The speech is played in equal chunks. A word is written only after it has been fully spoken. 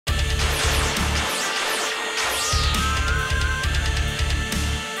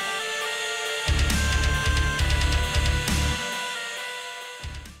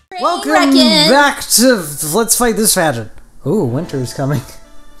Welcome back to Let's Fight This Fadget. Ooh, winter is coming.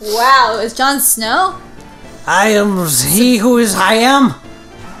 Wow, is Jon Snow? I am he who is I am.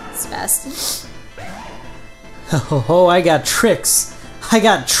 Sebastian? Oh, I got tricks. I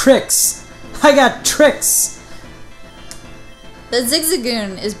got tricks. I got tricks. The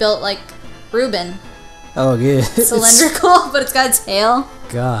Zigzagoon is built like Reuben. Oh, yeah. Cylindrical, but it's got a tail.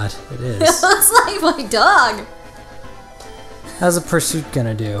 God, it is. It looks like my dog. How's a pursuit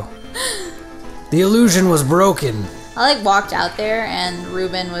gonna do? The illusion was broken. I like walked out there and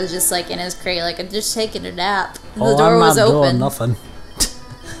Reuben was just like in his crate, like just taking a nap. And Oh, the door I'm was not open. doing nothing.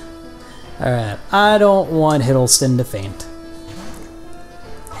 Alright, I don't want Hiddleston to faint.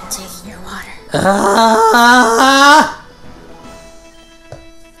 I'm taking your water. Ah!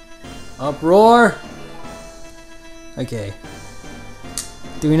 Uproar. Okay.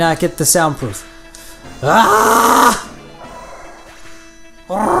 Do we not get the soundproof? Ah!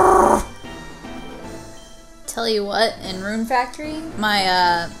 Tell you what, in Rune Factory,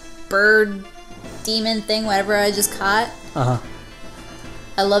 my bird demon thing, whatever I just caught.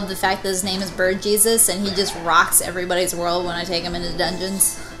 I love the fact that his name is Bird Jesus, and he just rocks everybody's world when I take him into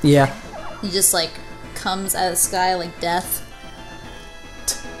dungeons. Yeah. He just like comes out of the sky like death.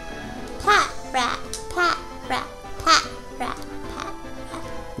 Pat rat, pat rat, pat rat, pat rat.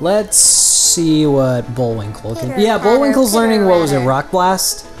 Let's see what Bullwinkle can. Yeah, Bullwinkle's learning, what was it, Rock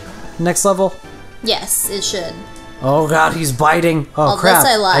Blast? Next level? Yes, it should. Oh god, he's biting. Oh This crap.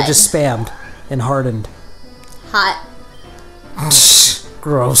 I lied. I just spammed and hardened. Hot.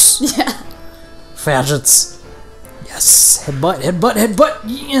 Gross. Yeah. Fadgets. Yes. Headbutt, headbutt, headbutt.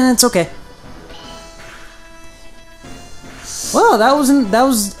 Yeah, it's okay. Well, that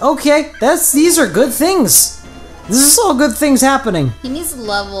was okay. These are good things. This is all good things happening. He needs a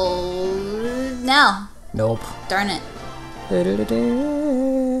level now. Nope. Darn it.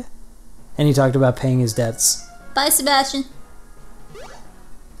 And he talked about paying his debts. Bye, Sebastian.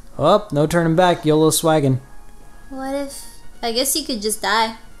 Oh, no turning back. YOLO swaggin'. What if... I guess he could just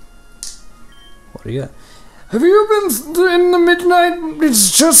die. What do you got? Have you been in the midnight?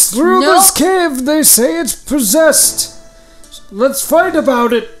 It's just through Nope. this cave. They say it's possessed. Let's fight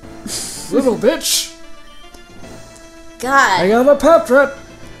about it, little bitch. God. I got a portrait.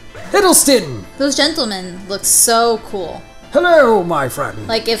 Hiddleston. Those gentlemen look so cool. Hello, my friend.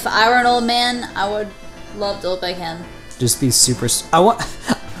 Like, if I were an old man, I would love to look like him. Just be super.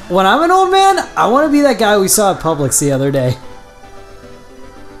 When I'm an old man, I want to be that guy we saw at Publix the other day.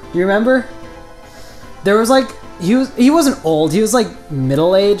 You remember? There was like he wasn't old. He was like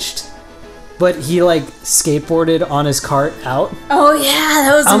middle-aged, but he like skateboarded on his cart out. Oh yeah,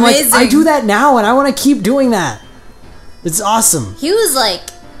 that was I'm amazing. like, I do that now, and I want to keep doing that. It's awesome. He was like,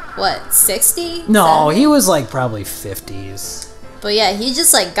 what, 60? No, 70? he was like probably 50s. But yeah, he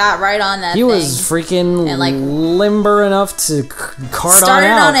just like got right on that He thing. was freaking and, like, limber enough to cart started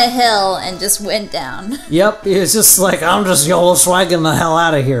on out. on a hill and just went down. Yep, he was just like, I'm just YOLO swagging the hell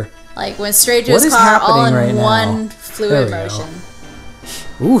out of here. Like went straight to What his is car all in happening right one now? fluid There we go. motion.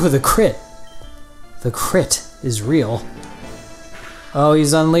 Ooh, the crit. The crit is real. Oh,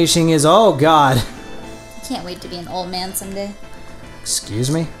 he's unleashing his... Oh, God. I can't wait to be an old man someday. Excuse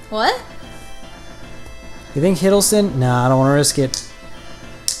me? What? You think Hiddleston? Nah, I don't want to risk it.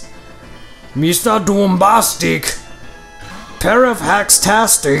 Mr. Doombastic. Pair of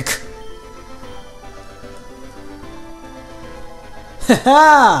hackstastic.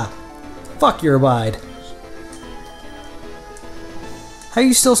 Haha! Fuck your abide. How are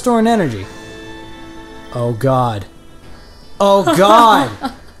you still storing energy? Oh god. Oh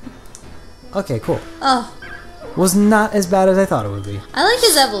god! Okay, cool. Oh, Was not as bad as I thought it would be. I like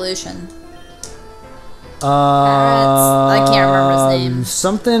his evolution. I can't remember his name.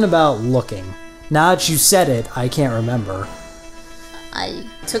 Something about looking. Now that you said it, I can't remember. I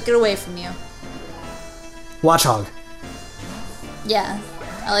took it away from you. Watchhog. Yeah,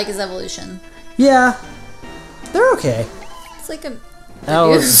 I like his evolution. Yeah. They're okay. It's like a... That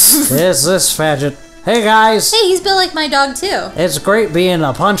was this Fadget. Hey guys! Hey, he's built like my dog too. It's great being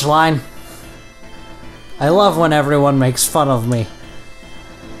a punchline. I love when everyone makes fun of me.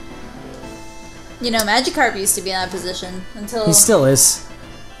 You know, Magikarp used to be in that position until... He still is.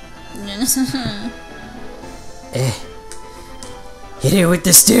 Hit it with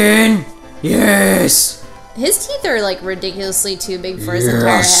the stern! Yes! His teeth are like ridiculously too big for his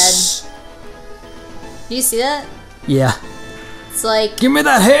entire head. Do you see that? Yeah. It's like Give me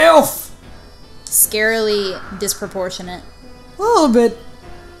that health! scarily disproportionate. A little bit.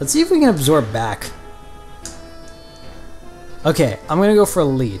 Let's see if we can absorb back. Okay, I'm gonna go for a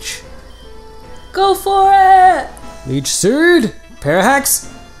leech. Go for it! Leech Seed! Parahax!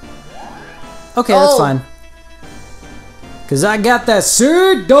 Okay, that's fine. Cause I got that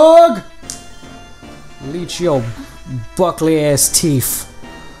sick dog. Leech your buckly ass teeth.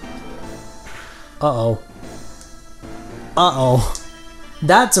 Uh-oh. Uh-oh.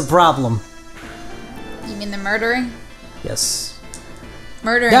 That's a problem. You mean the murdering? Yes.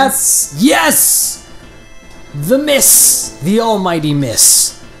 Murdering. That's... Yes! The miss. The almighty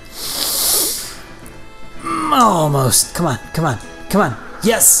miss. Almost. Come on, come on, come on.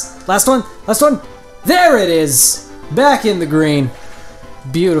 Yes! Last one, last one. There it is. Back in the green.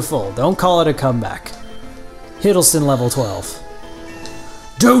 Beautiful. Don't call it a comeback. Hiddleston level 12.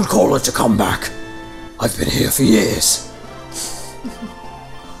 Don't call it a comeback. I've been here for years.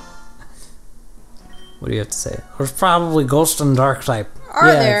 What do you have to say? There's probably Ghost and Dark type.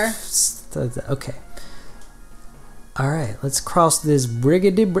 Are there? Okay. Alright, let's cross this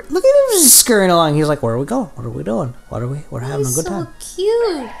brigady. Look at him just scurrying along. He's like, where are we going? What are we doing? We're having a good time. So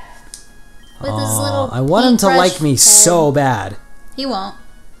cute. With his little I want him to like me head. so bad. He won't.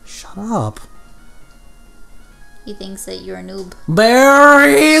 Shut up. He thinks that you're a noob.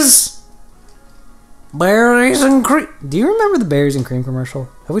 Berries! Berries and cream. Do you remember the berries and cream commercial?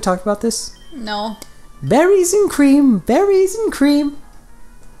 Have we talked about this? No. Berries and cream, berries and cream.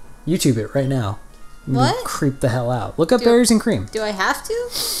 YouTube it right now. What? Creep the hell out. Look up berries and cream. Do I have to?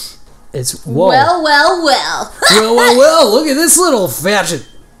 It's whoa. Well. well. Look at this little fadget.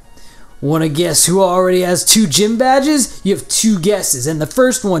 Want to guess who already has 2 gym badges? You have 2 guesses, and the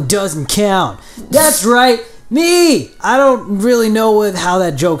first one doesn't count. That's right, me. I don't really know how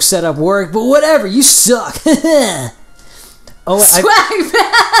that joke setup worked, but whatever. You suck. Swag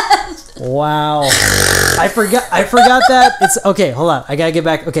badge. Wow. I forgot that. It's okay. Hold on. I gotta get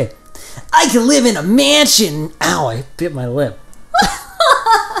back. Okay. I can live in a mansion. Ow! I bit my lip.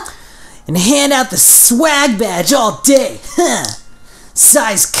 And hand out the swag badge all day.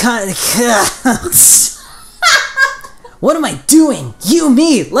 Size kind. What am I doing? You,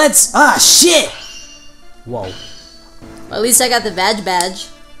 me. Let's. Shit. Whoa. Well, at least I got the badge.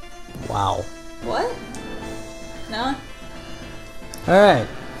 Wow. What? No. All right.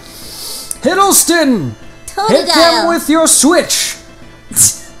 Hiddleston. Hit them Totodile. with your switch.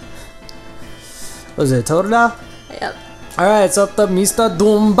 Was it Totodile? Yep. Alright, it's up to Mr.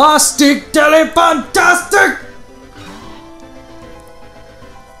 Doombastic Telefantastic!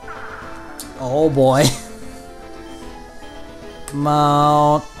 Oh boy. Come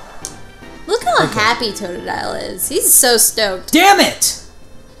on. Look how happy Totodile is. He's so stoked. Damn it!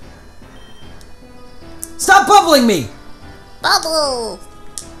 Stop bubbling me! Bubble!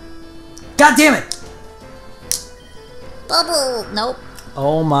 God damn it! Bubble! Nope.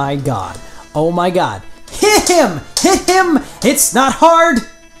 Oh my god. Oh my god. Hit him! Hit him! It's not hard!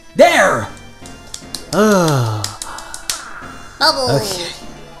 There! Ugh. Bubble! Okay.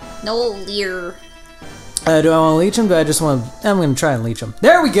 No leer. Do I want to leech him? Do I just want to... I'm going to try and leech him.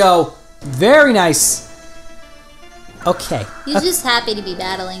 There we go! Very nice. Okay. He's just happy to be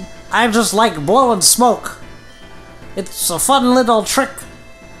battling. I just like blowing smoke. It's a fun little trick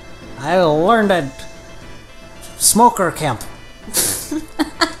I learned at smoker camp.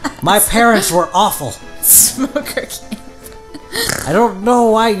 My parents were awful. Smoker camp. I don't know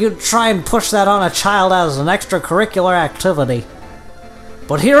why you'd try and push that on a child as an extracurricular activity.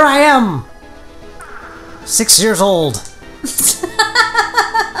 But here I am, 6 years old,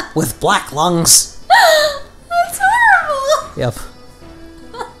 with black lungs. That's horrible. Yep.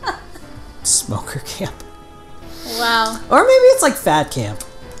 Smoker camp. Wow. Or maybe it's like fat camp,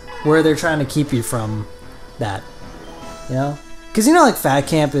 where they're trying to keep you from that. You know? Because you know, like, fat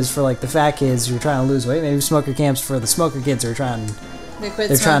camp is for, like, the fat kids who are trying to lose weight. Maybe smoker camp's for the smoker kids who are trying...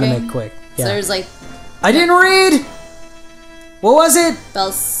 They're trying to make quick. Yeah. So there's, like... I didn't read! What was it?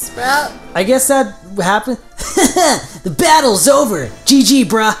 Bell sprout? I guess that happened. The battle's over! GG,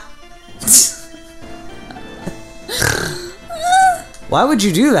 bruh! Why would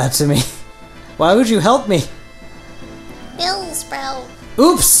you do that to me? Why would you help me? Bell sprout.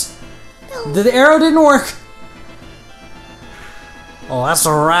 Oops! The arrow didn't work! Oh, that's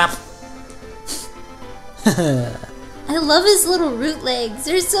a wrap. I love his little root legs.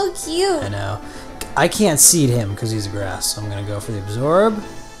 They're so cute. I know. I can't seed him because he's grass, so I'm gonna go for the absorb.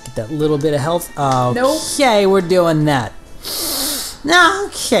 Get that little bit of health. Okay, we're doing that. No,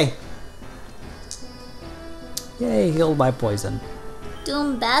 okay. Yay, healed by poison.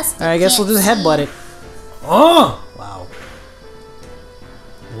 Doombastic. Alright, I guess we'll just headbutt it. Oh! Wow.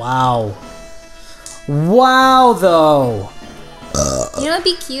 Wow. Wow, though. You know what'd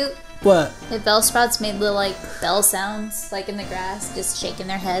be cute? What? If Bellsprouts made little, like, bell sounds, like in the grass, just shaking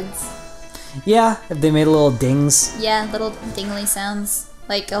their heads. Yeah, if they made little dings. Yeah, little dingly sounds.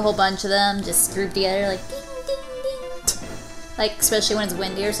 Like a whole bunch of them just grouped together, like ding, ding, ding. Like, especially when it's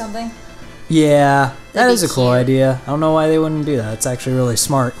windy or something. Yeah, that is a cool cute. idea. I don't know why they wouldn't do that. It's actually really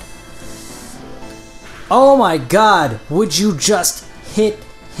smart. Oh my god, would you just hit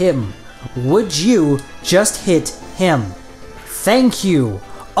him? Would you just hit him? Thank you.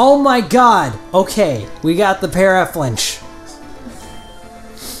 Oh my god. Okay, we got the paraflinch.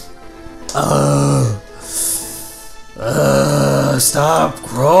 Stop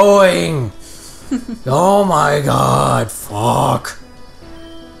growing. Oh my god, fuck.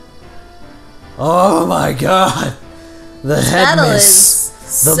 Oh my god. The head battle miss. is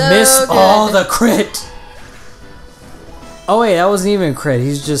The so miss, good. oh, the crit. Oh wait, that wasn't even a crit.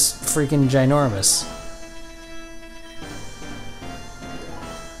 He's just freaking ginormous.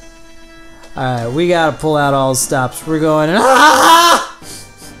 Alright, we gotta pull out all the stops. We're going, ah!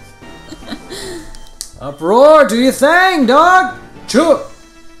 Uproar, do your thing, dog! Chew!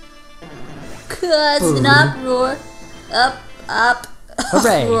 Cause an uproar. Up,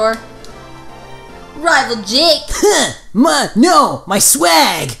 Hooray. uproar. Rival Jake! No, my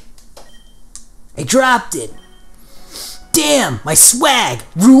swag! I dropped it. Damn, my swag!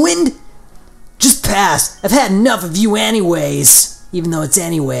 Ruined? Just pass. I've had enough of you anyways. Even though it's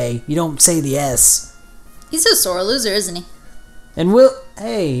anyway, you don't say the S. He's a sore loser, isn't he? And Will,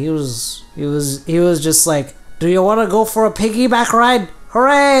 hey, he was just like, do you want to go for a piggyback ride?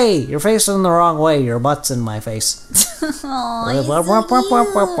 Hooray! You're facing the wrong way. Your butt's in my face. Aww, he's so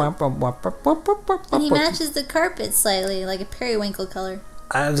cute. And he matches the carpet slightly, like a periwinkle color.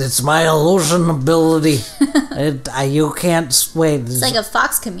 It's my illusion ability. You can't wait. It's like a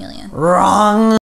fox chameleon. Wrong.